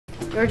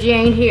Georgie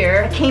ain't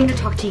here. I came to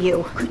talk to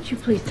you. Could you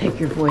please take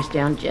your voice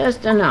down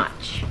just a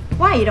notch?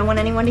 Why? You don't want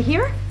anyone to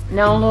hear?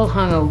 No, a little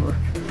hungover.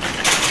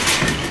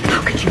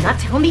 How could you not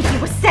tell me he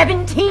was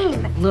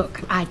 17?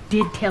 Look, I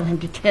did tell him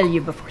to tell you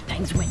before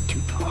things went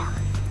too far.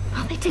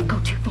 Well, they did go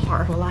too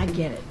far. Well, I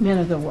get it. Men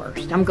are the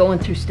worst. I'm going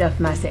through stuff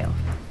myself.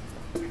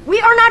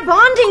 We are not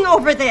bonding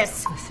over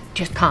this. Listen,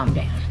 just calm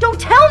down. Don't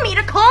tell me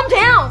to calm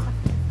down.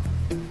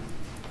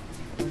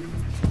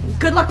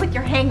 Good luck with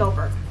your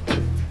hangover.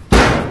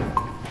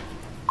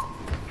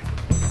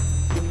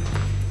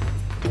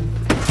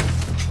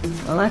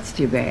 Well, that's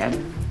too bad.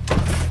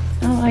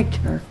 I liked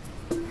her.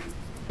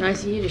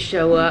 Nice of you to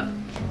show up.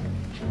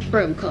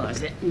 Broom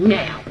closet,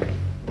 now.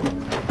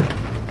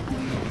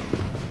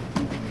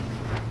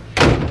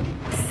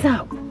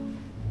 So,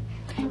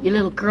 your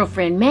little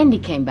girlfriend Mandy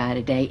came by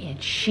today,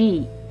 and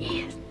she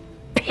is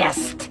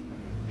pissed.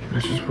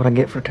 This is what I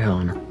get for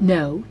telling her.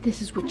 No,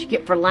 this is what you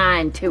get for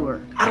lying to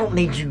her. I don't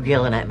need you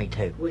yelling at me,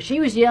 too. Well,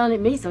 she was yelling at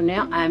me, so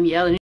now I'm yelling